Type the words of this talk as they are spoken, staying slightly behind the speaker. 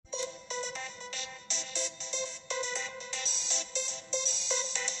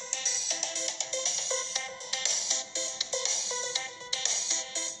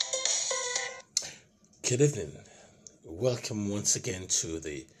Good evening. Welcome once again to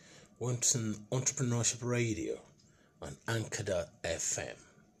the Wanton Entrepreneurship Radio on Anchor.fm,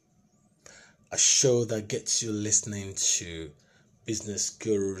 a show that gets you listening to business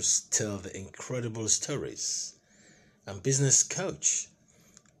gurus tell the incredible stories and business coach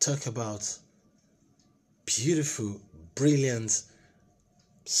talk about beautiful, brilliant,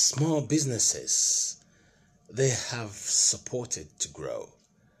 small businesses they have supported to grow.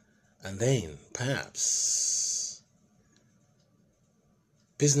 And then, perhaps,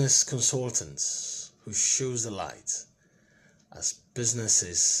 business consultants who shows the light as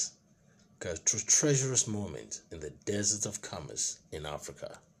businesses go through treacherous moments in the desert of commerce in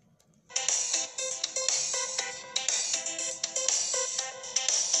Africa.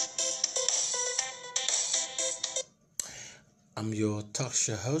 I'm your talk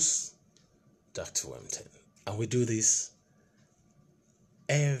show host, Dr. Wemton, and we do this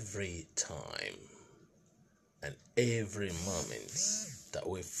every time and every moment that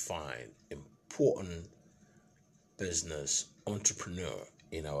we find important business entrepreneur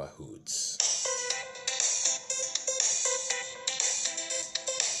in our hoods.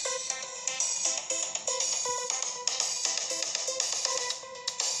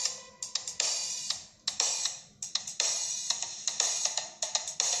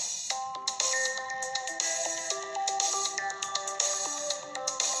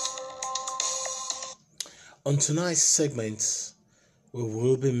 On tonight's segment, we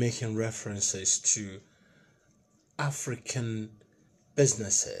will be making references to African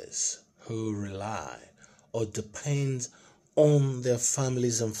businesses who rely or depend on their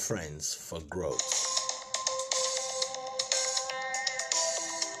families and friends for growth.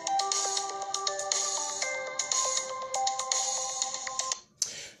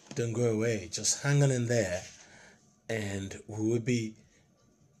 Don't go away, just hang on in there, and we will be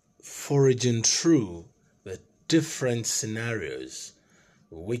foraging through the different scenarios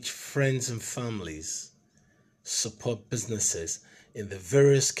which friends and families support businesses in the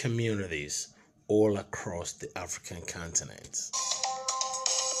various communities all across the African continent.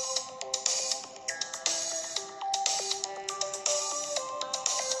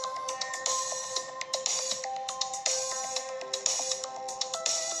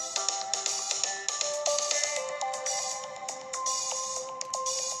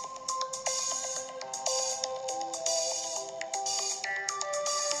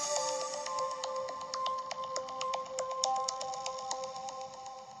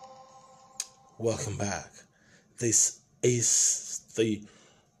 Welcome back. This is the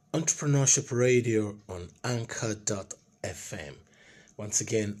Entrepreneurship Radio on Anchor.fm. Once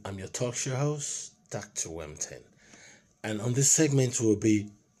again, I'm your talk show host, Dr. Wemton. And on this segment, we'll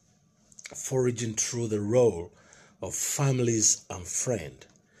be foraging through the role of families and friends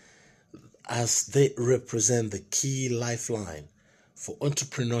as they represent the key lifeline for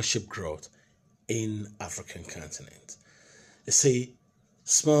entrepreneurship growth in African continent. You see,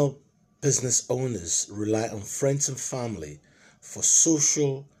 small business owners rely on friends and family for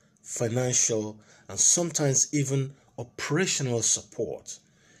social, financial, and sometimes even operational support,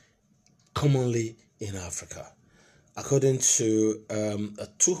 commonly in Africa. According to a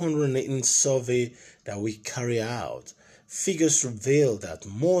 218 survey that we carry out, figures reveal that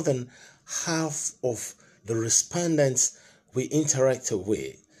more than half of the respondents we interacted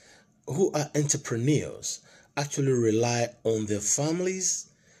with who are entrepreneurs actually rely on their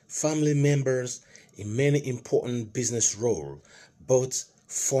family members in many important business roles, both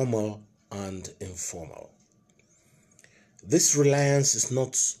formal and informal. This reliance is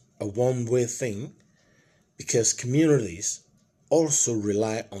not a one-way thing because communities also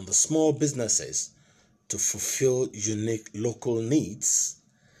rely on the small businesses to fulfill unique local needs,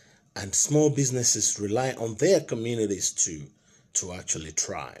 and small businesses rely on their communities too to actually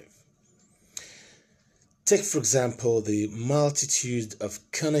thrive. Take, for example, the multitude of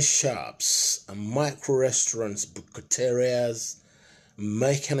corner shops and micro restaurants, bucaterias,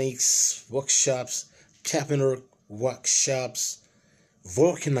 mechanics workshops, carpenter workshops,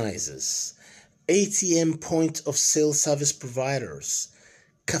 vulcanizers, ATM point of sale service providers,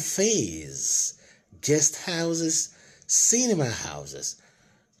 cafes, guest houses, cinema houses,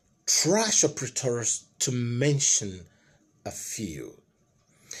 trash operators, to mention a few.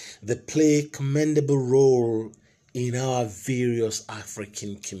 They play a commendable role in our various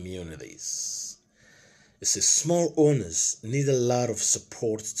African communities. You see, small owners need a lot of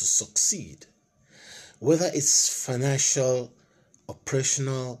support to succeed, whether it's financial,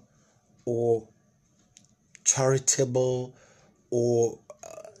 operational, or charitable, or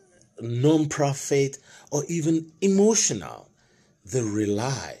non-profit, or even emotional. They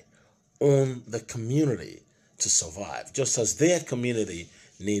rely on the community to survive, just as their community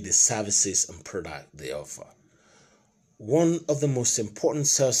need the services and product they offer. One of the most important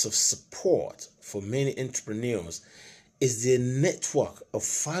sources of support for many entrepreneurs is the network of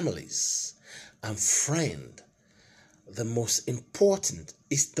families and friends. The most important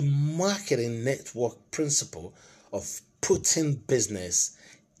is the marketing network principle of putting business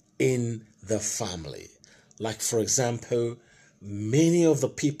in the family. Like, for example, many of the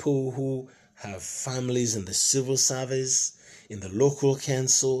people who have families in the civil service, in the local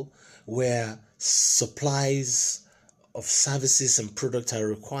council, where supplies of services and products are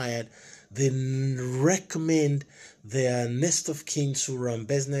required, they recommend their next of kin who run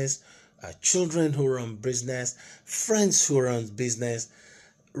business, children who run business, friends who run business,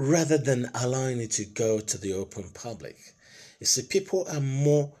 rather than allowing it to go to the open public. You see, people are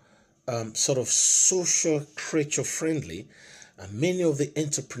more sort of social creature friendly, and many of the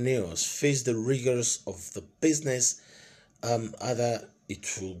entrepreneurs face the rigors of the business. Either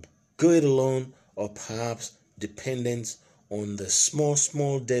it will go it alone, or perhaps dependent on the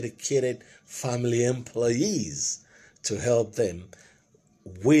small dedicated family employees to help them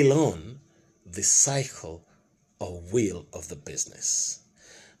wheel on the cycle or wheel of the business.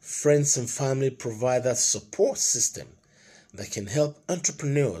 Friends and family provide that support system that can help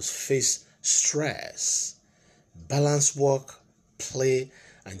entrepreneurs face stress, balance work, play,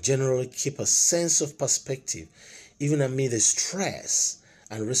 and generally keep a sense of perspective even amid the stress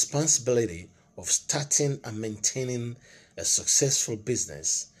and responsibility of starting and maintaining a successful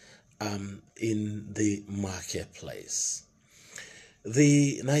business in the marketplace.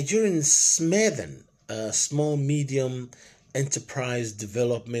 The Nigerian SMEDEN, Small Medium Enterprise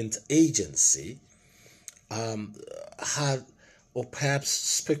Development Agency, had or perhaps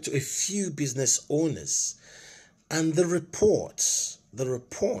spoke to a few business owners, and the report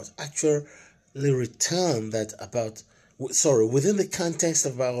actually returned that within the context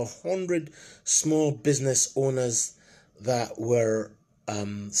of about 100 small business owners that were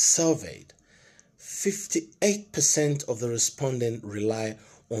surveyed, 58% of the respondents rely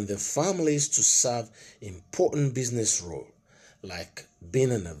on their families to serve important business roles, like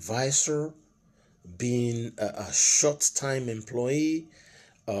being an advisor, being a short-time employee,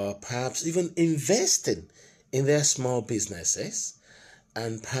 or perhaps even investing in their small businesses,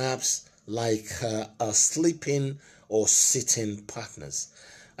 and perhaps like sleeping or sitting partners.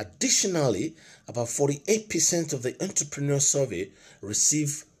 Additionally, about 48% of the entrepreneur survey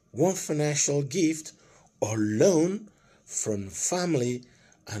receive one financial gift or loan from family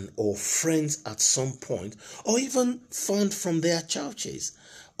and or friends at some point, or even fund from their churches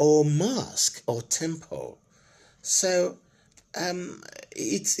or mosque or temple. So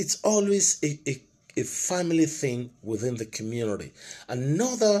it's always a family thing within the community.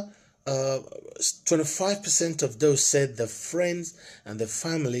 Another 25% of those said the friends and the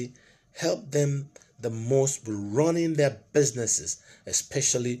family help them the most with running their businesses,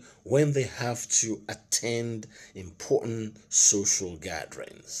 especially when they have to attend important social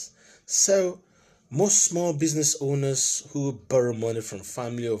gatherings. So, most small business owners who borrow money from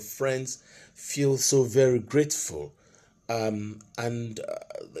family or friends feel so very grateful, and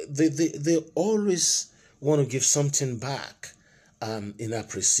they always want to give something back in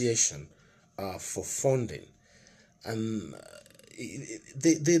appreciation for funding. And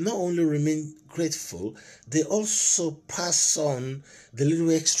they not only remain grateful, they also pass on the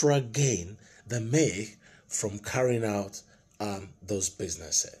little extra gain they make from carrying out those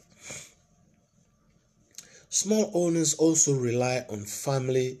businesses. Small owners also rely on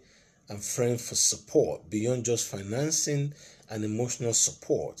family and friends for support beyond just financing and emotional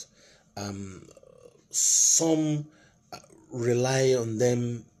support. Some rely on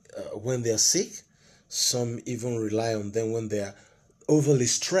them when they are sick. Some even rely on them when they are overly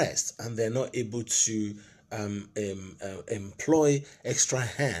stressed and they're not able to employ extra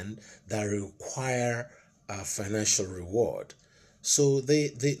hand that require financial reward. So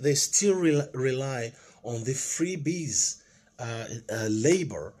they still rely on the freebies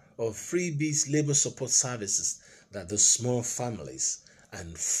labor or freebies labor support services that the small families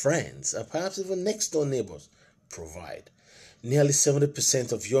and friends, and perhaps even next door neighbors, provide. Nearly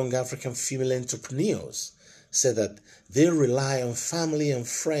 70% of young African female entrepreneurs say that they rely on family and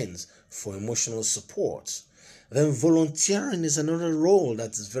friends for emotional support. Then volunteering is another role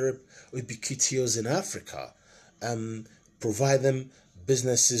that is very ubiquitous in Africa. Provide them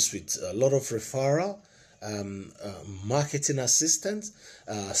businesses with a lot of referral, marketing assistance,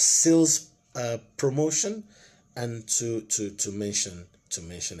 sales promotion, and to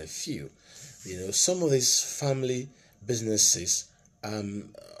mention a few. Some of these family businesses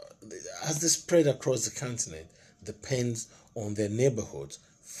as they spread across the continent, depends on their neighborhoods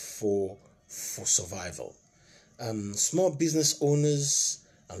for survival. Small business owners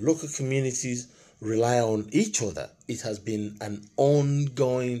and local communities rely on each other. It has been an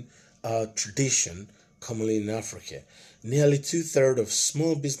ongoing tradition commonly in Africa. Nearly 2/3 of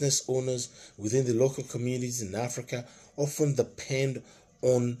small business owners within the local communities in Africa often depend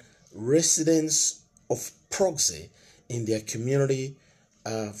on residents of proxy in their community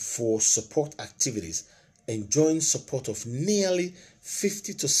for support activities, enjoying support of nearly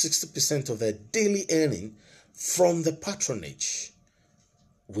 50 to 60% of their daily earning from the patronage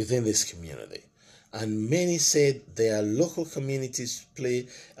within this community. And many said their local communities play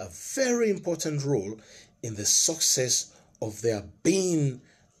a very important role in the success of their being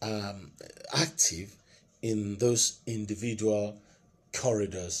active in those individual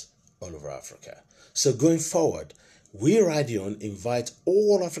corridors all over Africa. So going forward, we Radion invite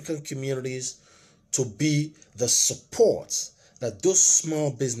all African communities to be the support that those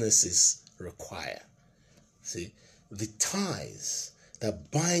small businesses require. See, the ties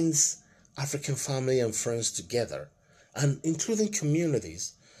that binds African family and friends together, and including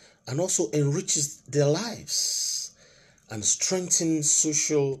communities, and also enriches their lives and strengthens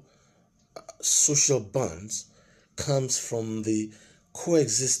social bonds, comes from the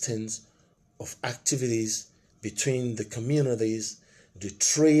coexistence of activities between the communities, the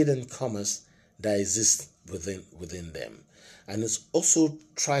trade and commerce that exists within them. And it's also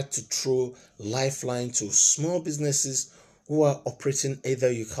tried to throw lifeline to small businesses who are operating,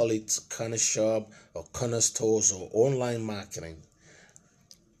 either you call it corner shop or corner stores or online marketing,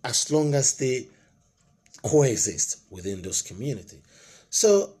 as long as they coexist within those communities.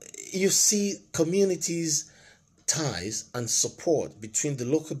 So you see communities ties and support between the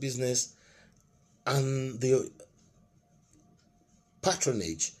local business and the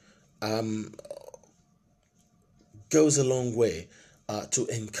patronage goes a long way to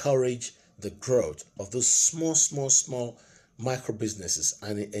encourage the growth of those small micro businesses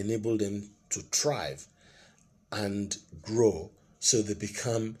and enable them to thrive and grow so they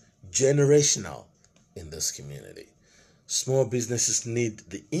become generational in this community. Small businesses need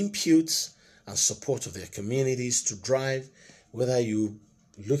the inputs and support of their communities to drive, whether you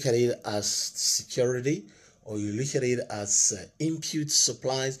look at it as security, or you look at it as input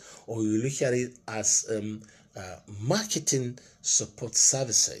supplies, or you look at it as marketing support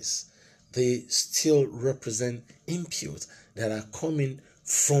services. They still represent input that are coming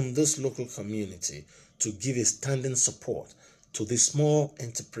from this local community to give a standing support to the small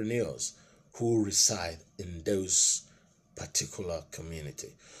entrepreneurs who reside in those particular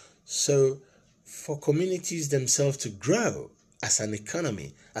community. So for communities themselves to grow as an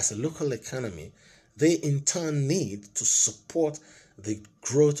economy, as a local economy, they in turn need to support the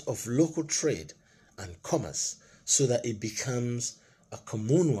growth of local trade and commerce so that it becomes a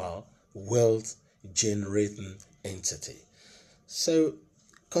communal wealth generating entity. So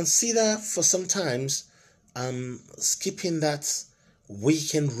consider for sometimes skipping that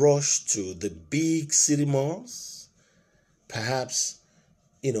weekend rush to the big city malls, perhaps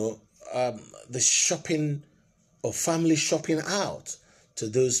the shopping or family shopping out to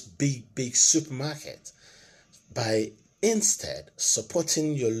those big supermarkets, by instead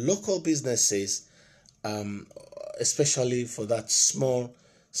supporting your local businesses, especially for that small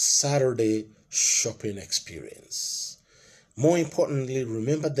Saturday shopping experience. More importantly,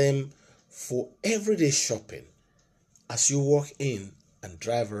 remember them for everyday shopping as you walk in and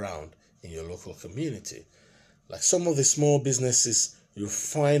drive around in your local community. Like some of the small businesses you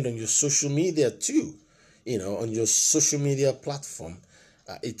find on your social media too, on your social media platform.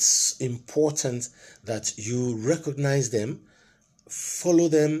 It's important that you recognize them, follow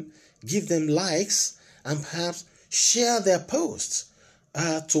them, give them likes, and perhaps share their posts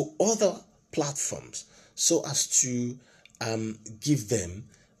to other platforms so as to give them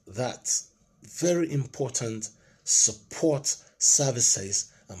that very important support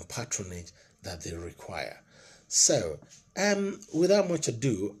services and patronage that they require. So, without much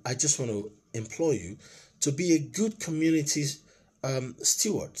ado, I just want to implore you to be a good community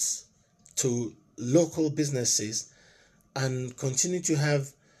stewards to local businesses and continue to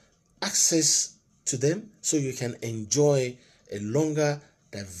have access to them so you can enjoy a longer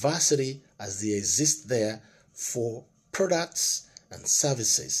diversity as they exist there for products and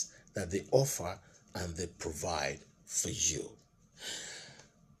services that they offer and they provide for you.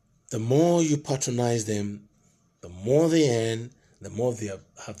 The more you patronize them, the more they earn, the more they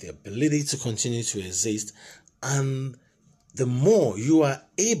have the ability to continue to exist, and the more you are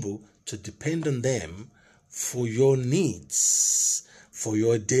able to depend on them for your needs, for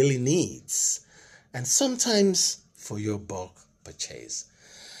your daily needs, and sometimes for your bulk purchase.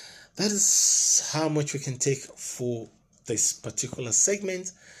 That is how much we can take for this particular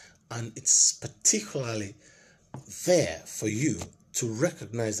segment, and it's particularly there for you to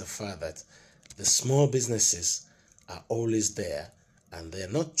recognize the fact that the small businesses are always there, and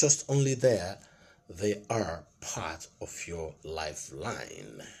they're not just only there, they are part of your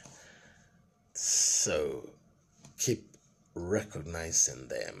lifeline. So keep recognizing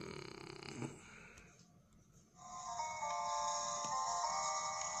them.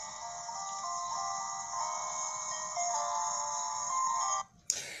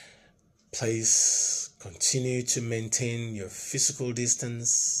 Please continue to maintain your physical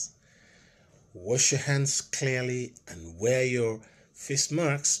distance. Wash your hands clearly and wear your face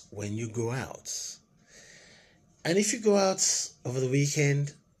masks when you go out. And if you go out over the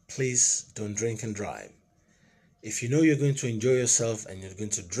weekend, please don't drink and drive. If you know you're going to enjoy yourself and you're going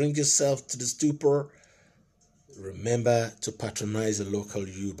to drink yourself to the stupor, remember to patronize a local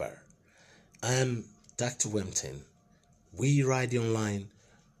Uber. I'm Dr. Wempton. We ride you online,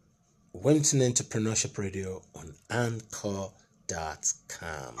 Wempton Entrepreneurship Radio on Anchor.com.